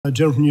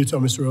Gentleman from Utah,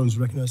 Mr. Owens,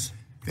 recognized.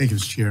 Thank you,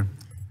 Mr. Chair.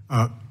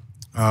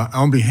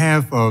 On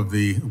behalf of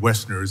the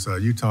Westerners,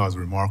 Utah is a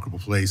remarkable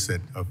place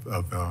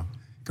of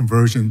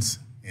conversions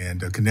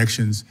and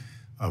connections.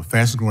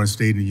 Fastest growing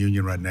state in the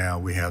union right now.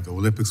 We have the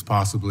Olympics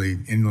possibly,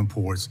 inland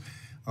ports.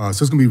 So it's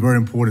going to be very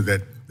important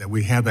that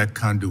we have that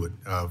conduit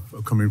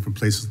coming from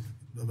places,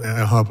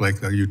 a hub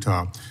like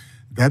Utah.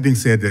 That being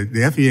said, the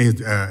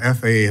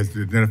FAA has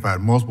identified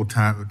multiple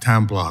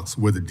time blocks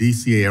where the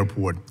DCA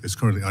airport is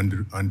currently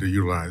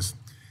underutilized.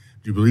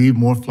 Do you believe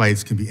more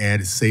flights can be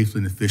added safely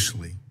and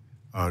efficiently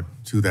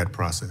to that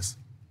process?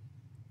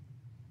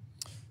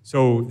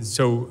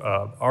 So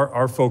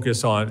our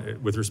focus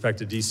with respect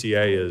to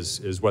DCA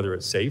is whether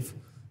it's safe.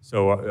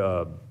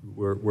 So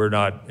we're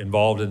not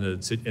involved in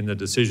the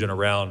decision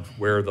around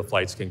where the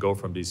flights can go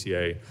from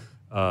DCA.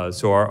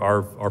 So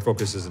our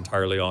focus is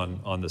entirely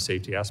on the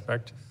safety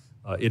aspect.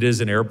 It is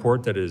an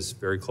airport that is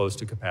very close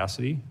to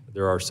capacity.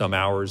 There are some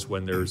hours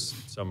when there's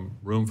some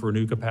room for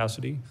new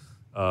capacity.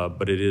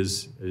 But it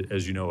is,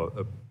 as you know,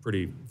 a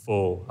pretty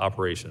full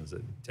operations.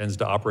 It tends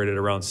to operate at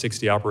around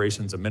 60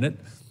 operations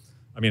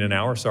an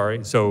hour,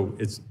 sorry. So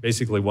it's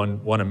basically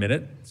one a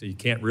minute. So you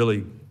can't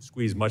really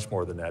squeeze much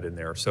more than that in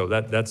there. So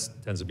that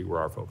tends to be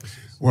where our focus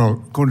is.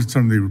 Well, according to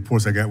some of the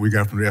reports we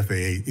got from the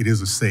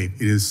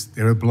FAA,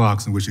 there are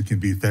blocks in which it can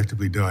be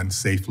effectively done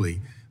safely,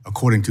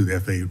 according to the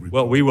FAA report.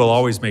 Well, we will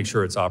always make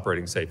sure it's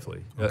operating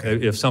safely.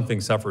 Okay. If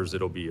something suffers,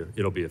 it'll be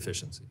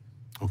efficiency.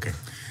 Okay.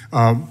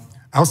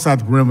 Outside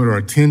the perimeter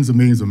are tens of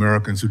millions of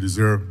Americans who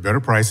deserve better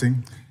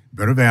pricing,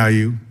 better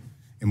value,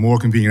 and more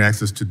convenient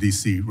access to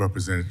DC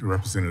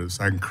representatives.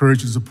 I encourage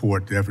you to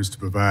support the efforts to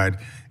provide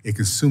a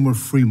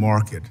consumer-free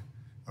market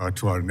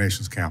to our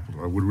nation's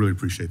capital. I would really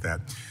appreciate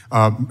that.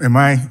 In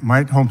my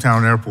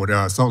hometown airport,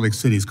 Salt Lake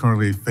City, is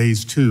currently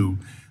phase 2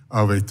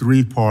 of a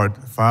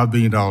 3-part, $5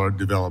 billion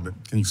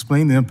development. Can you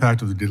explain the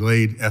impact of the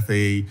delayed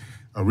FAA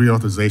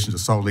reauthorization to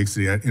Salt Lake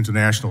City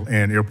International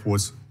and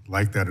airports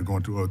like that are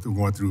going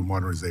through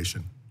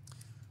modernization?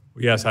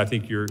 Yes, I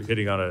think you're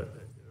hitting on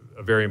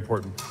a very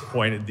important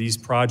point. These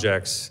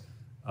projects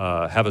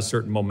have a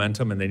certain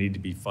momentum, and they need to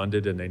be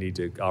funded, and they need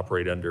to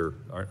operate under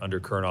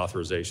current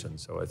authorization.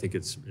 So I think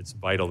it's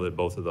vital that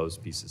both of those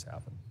pieces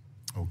happen.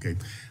 Okay,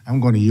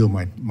 I'm going to yield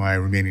my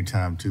remaining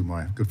time to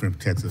my good friend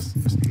from Texas,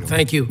 Mr. Hill.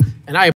 Thank you. And I